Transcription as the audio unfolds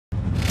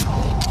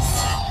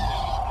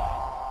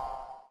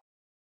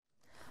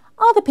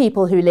Are the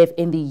people who live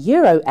in the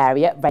euro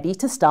area ready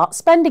to start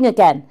spending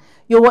again?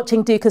 You're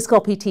watching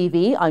Dukascopy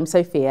TV. I'm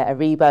Sophia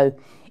Aribo.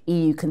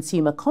 EU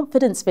consumer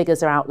confidence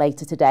figures are out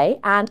later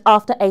today, and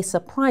after a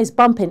surprise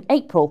bump in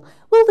April,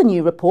 will the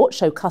new report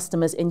show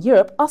customers in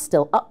Europe are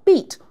still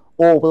upbeat?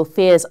 Or will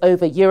fears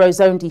over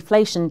Eurozone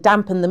deflation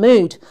dampen the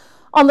mood?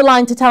 On the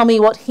line to tell me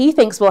what he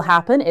thinks will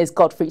happen is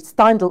Gottfried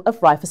Steindl of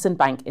Raiffeisen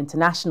Bank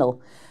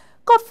International.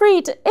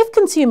 Gottfried, if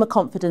consumer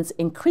confidence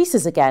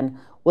increases again,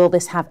 will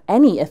this have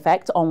any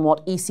effect on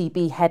what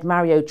ECB head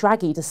Mario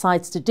Draghi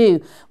decides to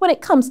do when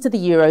it comes to the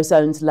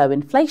Eurozone's low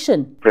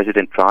inflation?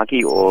 President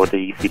Draghi or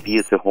the ECB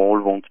as a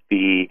whole won't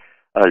be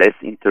less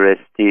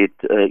interested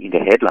in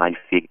the headline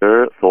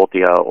figure, though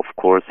they are, of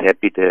course,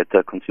 happy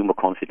that consumer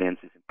confidence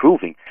is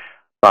improving.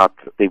 But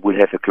they will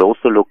have a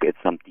closer look at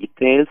some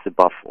details,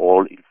 above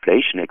all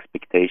inflation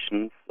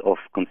expectations of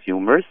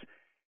consumers.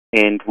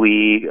 And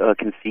we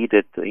can see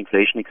that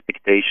inflation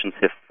expectations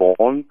have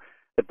fallen,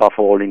 above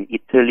all in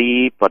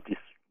Italy, but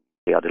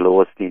they are the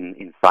lowest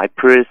in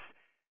Cyprus,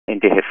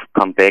 and they have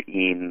come back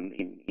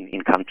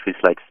in countries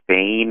like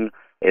Spain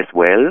as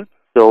well.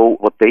 So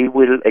what they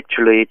will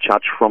actually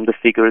judge from the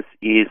figures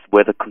is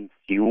whether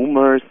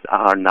consumers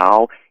are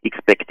now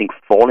expecting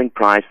falling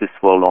prices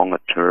for a longer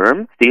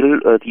term. Still,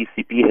 the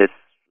ECB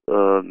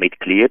has made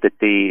clear that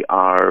they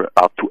are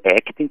about to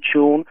act in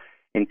June,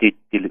 and they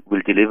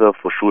will deliver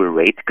for sure a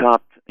rate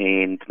cut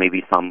and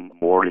maybe some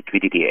more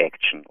liquidity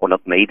action. Or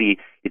not maybe,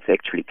 it's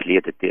actually clear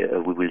that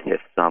we will have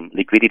some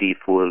liquidity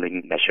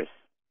fueling measures.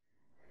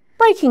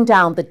 Breaking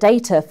down the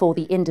data for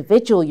the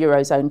individual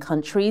Eurozone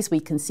countries, we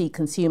can see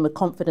consumer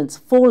confidence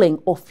falling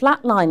or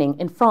flatlining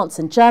in France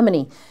and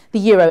Germany, the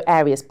euro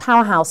area's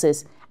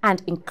powerhouses,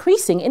 and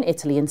increasing in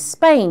Italy and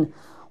Spain.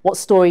 What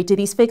story do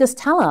these figures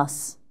tell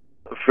us?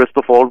 First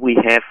of all, we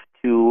have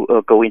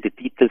to go into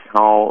details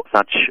how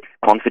such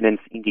confidence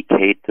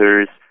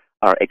indicators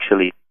are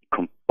actually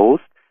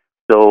composed.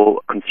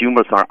 So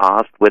consumers are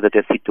asked whether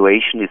their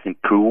situation is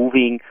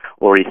improving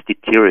or is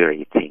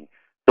deteriorating.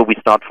 So we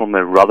start from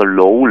a rather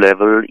low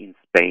level in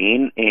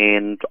Spain,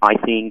 and I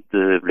think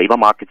the labor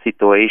market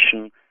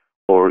situation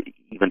or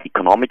even the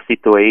economic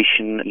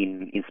situation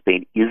in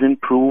Spain is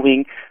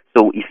improving.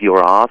 So if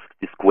you're asked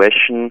this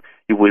question,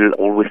 you will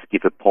always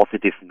give a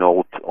positive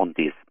note on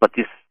this. But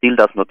this still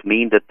does not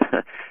mean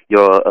that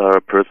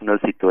your personal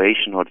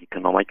situation or the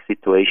economic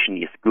situation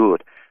is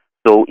good.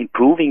 So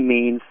improving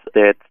means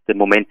that the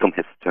momentum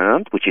has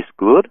turned, which is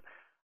good,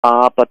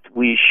 but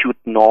we should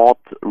not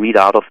read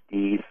out of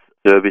these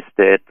service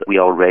that we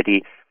are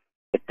already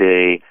at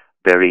a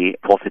very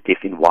positive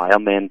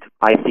environment.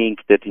 I think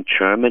that in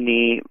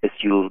Germany, as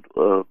you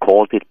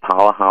called it,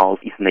 powerhouse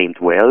is named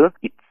well.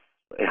 It's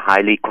a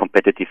highly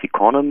competitive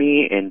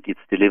economy and it's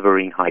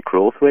delivering high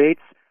growth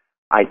rates.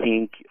 I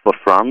think for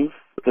France,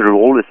 the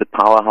role as a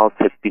powerhouse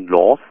has been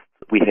lost.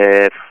 We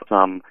have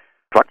some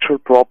structural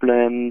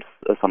problems,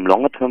 some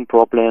longer-term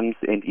problems,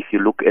 and if you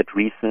look at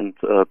recent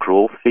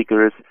growth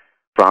figures,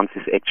 France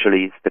is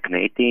actually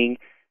stagnating,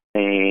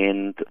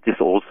 and this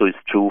also is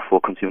true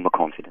for consumer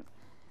confidence.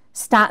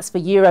 Stats for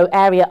euro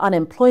area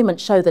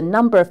unemployment show the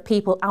number of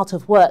people out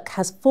of work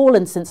has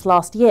fallen since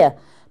last year,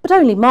 but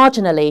only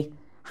marginally.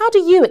 How do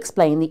you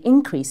explain the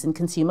increase in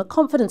consumer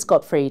confidence,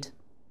 Gottfried?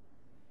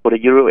 For the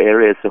euro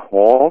area as a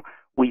whole,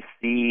 we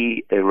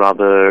see a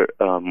rather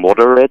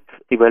moderate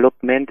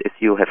development, as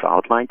you have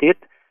outlined it,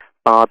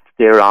 but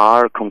there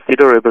are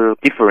considerable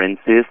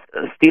differences.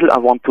 Still, I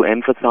want to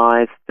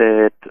emphasize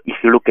that if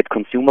you look at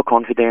consumer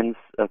confidence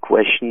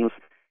questions,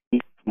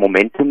 it's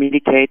momentum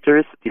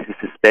indicators. This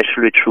is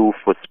especially true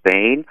for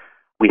Spain.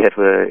 We have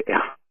an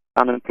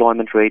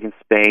unemployment rate in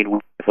Spain. We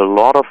have a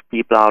lot of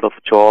people out of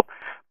job.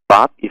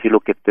 But if you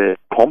look at the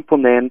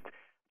component,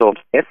 the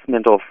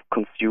assessment of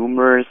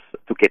consumers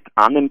to get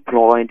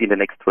unemployed in the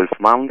next 12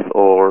 months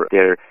or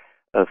their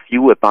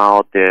view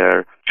about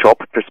their job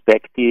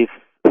perspective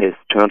has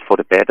turned for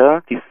the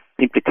better. This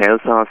simply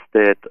tells us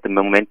that the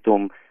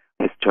momentum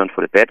has turned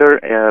for the better,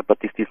 but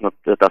this does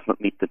not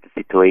mean that the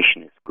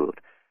situation is good.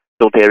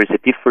 So there is a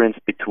difference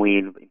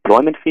between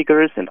employment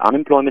figures and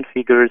unemployment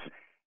figures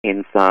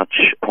in such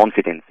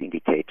confidence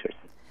indicators.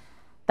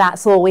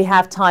 That's all we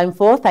have time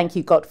for. Thank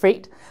you,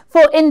 Gottfried.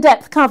 For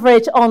in-depth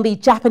coverage on the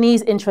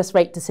Japanese interest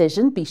rate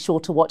decision, be sure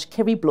to watch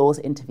Kiri Blor's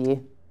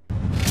interview.